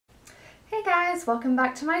Hey guys, welcome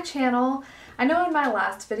back to my channel. I know in my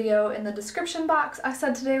last video in the description box I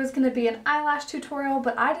said today was going to be an eyelash tutorial,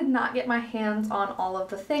 but I did not get my hands on all of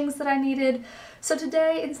the things that I needed. So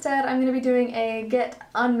today instead I'm going to be doing a get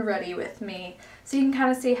unready with me. So you can kind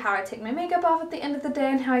of see how I take my makeup off at the end of the day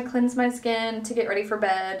and how I cleanse my skin to get ready for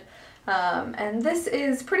bed. And this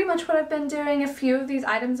is pretty much what I've been doing. A few of these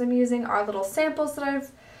items I'm using are little samples that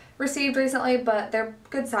I've received recently, but they're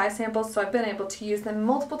good size samples, so I've been able to use them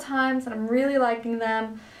multiple times and I'm really liking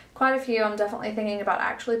them. Quite a few I'm definitely thinking about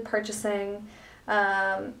actually purchasing.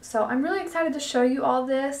 So I'm really excited to show you all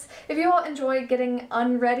this. If you all enjoy getting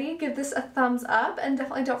unready, give this a thumbs up and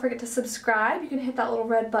definitely don't forget to subscribe. You can hit that little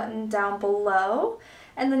red button down below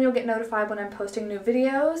and then you'll get notified when I'm posting new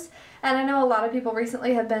videos. And I know a lot of people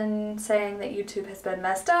recently have been saying that YouTube has been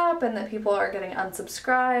messed up and that people are getting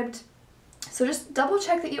unsubscribed. So just double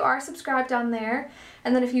check that you are subscribed down there,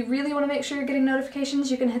 and then if you really want to make sure you're getting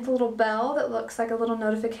notifications, you can hit the little bell that looks like a little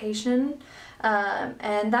notification,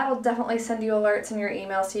 and that'll definitely send you alerts in your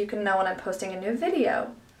email so you can know when I'm posting a new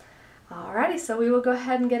video. Alrighty, so we will go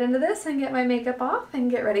ahead and get into this and get my makeup off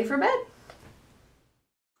and get ready for bed.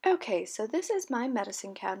 Okay, so this is my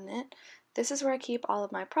medicine cabinet. This is where I keep all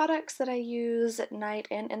of my products that I use at night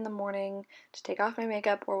and in the morning to take off my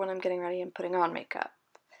makeup or when I'm getting ready and putting on makeup.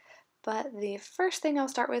 But the first thing I'll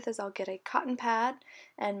start with is I'll get a cotton pad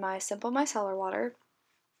and my simple micellar water,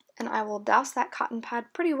 and I will douse that cotton pad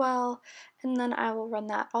pretty well, and then I will run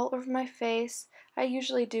that all over my face. I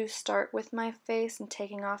usually do start with my face and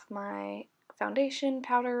taking off my foundation,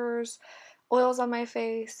 powders, oils on my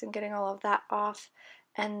face, and getting all of that off,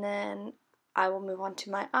 and then I will move on to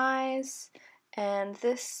my eyes. And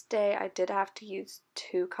this day I did have to use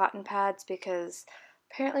 2 cotton pads because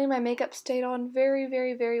apparently my makeup stayed on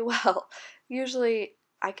very well. Usually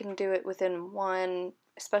I can do it within 1,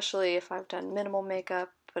 especially if I've done minimal makeup,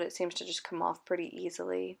 but it seems to just come off pretty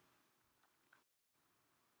easily.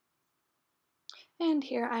 And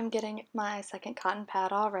here I'm getting my second cotton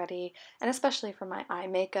pad already, and especially for my eye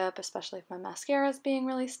makeup, especially if my mascara is being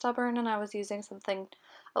really stubborn and I was using something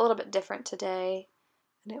a little bit different today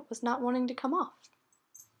and it was not wanting to come off.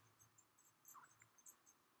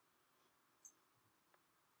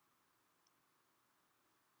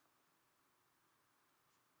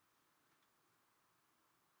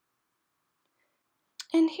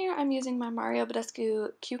 And here I'm using my Badescu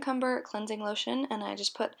Cucumber Cleansing Lotion, and I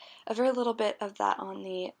just put a very little bit of that on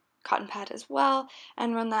the cotton pad as well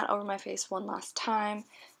and run that over my face one last time.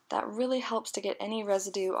 That really helps to get any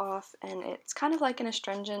residue off, and it's kind of like an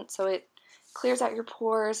astringent, so it clears out your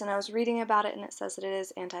pores, and I was reading about it and it says that it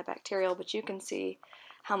is antibacterial, but you can see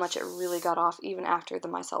how much it really got off even after the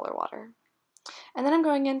micellar water. And then I'm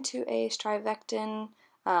going into a Strivectin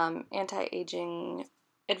anti-aging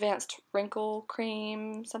advanced wrinkle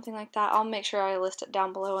cream, something like that. I'll make sure I list it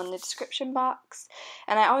down below in the description box.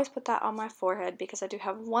 And I always put that on my forehead because I do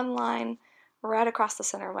have one line right across the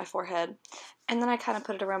center of my forehead. And then I kind of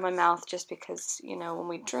put it around my mouth just because, you know, when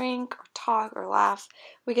we drink or talk or laugh,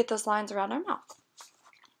 we get those lines around our mouth.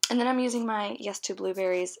 And then I'm using my Este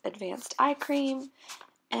Blueberries Advanced Eye Cream.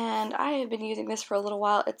 And I have been using this for a little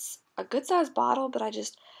while. It's a good sized bottle, but I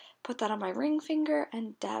just put that on my ring finger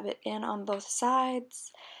and dab it in on both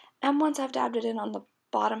sides. And once I've dabbed it in on the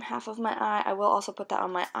bottom half of my eye, I will also put that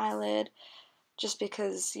on my eyelid, just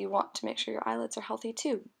because you want to make sure your eyelids are healthy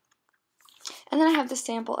too. And then I have this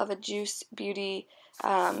sample of a Juice Beauty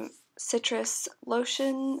citrus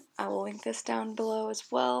lotion. I will link this down below as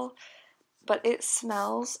well. But it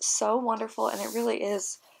smells so wonderful, and it really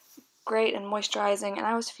is great and moisturizing, and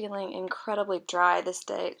I was feeling incredibly dry this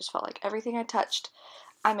day. It just felt like everything I touched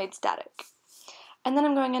I made static. And then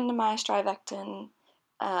I'm going into my Strivectin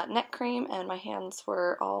neck cream, and my hands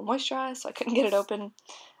were all moisturized, so I couldn't get it open.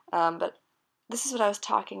 But this is what I was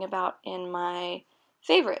talking about in my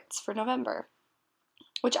favorites for November,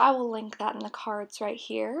 which I will link that in the cards right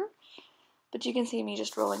here. But you can see me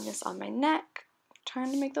just rolling this on my neck,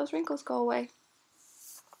 trying to make those wrinkles go away.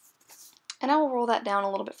 And I will roll that down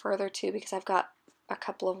a little bit further too, because I've got a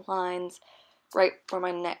couple of lines right where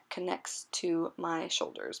my neck connects to my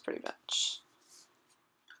shoulders pretty much.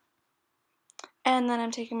 And then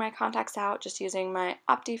I'm taking my contacts out, just using my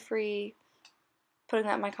Opti Free, putting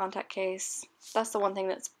that in my contact case. That's the one thing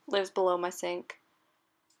that lives below my sink.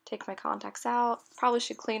 Take my contacts out. Probably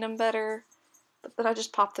should clean them better, but then I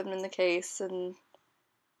just pop them in the case and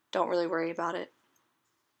don't really worry about it.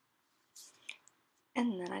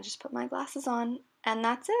 And then I just put my glasses on, and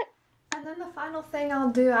that's it. And then the final thing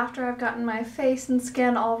I'll do after I've gotten my face and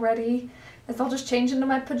skin all ready is I'll just change into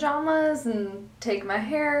my pajamas and take my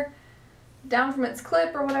hair down from its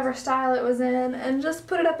clip or whatever style it was in and just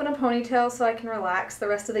put it up in a ponytail so I can relax the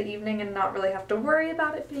rest of the evening and not really have to worry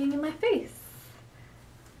about it being in my face.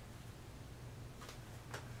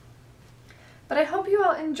 But I hope you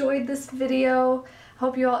all enjoyed this video. I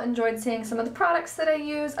hope you all enjoyed seeing some of the products that I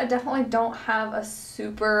use. I definitely don't have a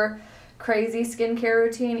super crazy skincare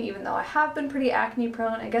routine, even though I have been pretty acne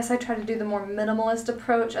prone. I guess I try to do the more minimalist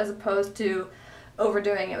approach as opposed to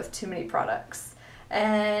overdoing it with too many products.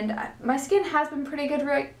 And my skin has been pretty good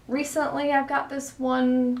recently. I've got this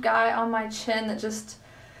one guy on my chin that just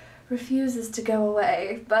refuses to go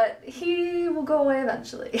away, but he will go away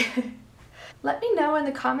eventually. Let me know in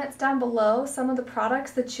the comments down below some of the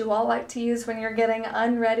products that you all like to use when you're getting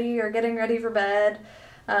unready or getting ready for bed.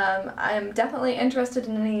 I'm definitely interested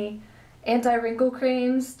in any anti-wrinkle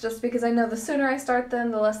creams, just because I know the sooner I start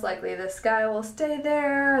them, the less likely this guy will stay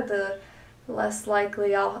there, the less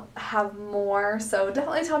likely I'll have more. So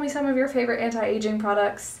definitely tell me some of your favorite anti-aging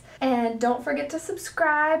products. And don't forget to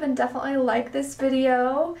subscribe and definitely like this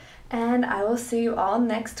video. And I will see you all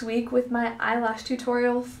next week with my eyelash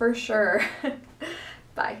tutorial for sure.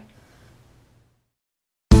 Bye.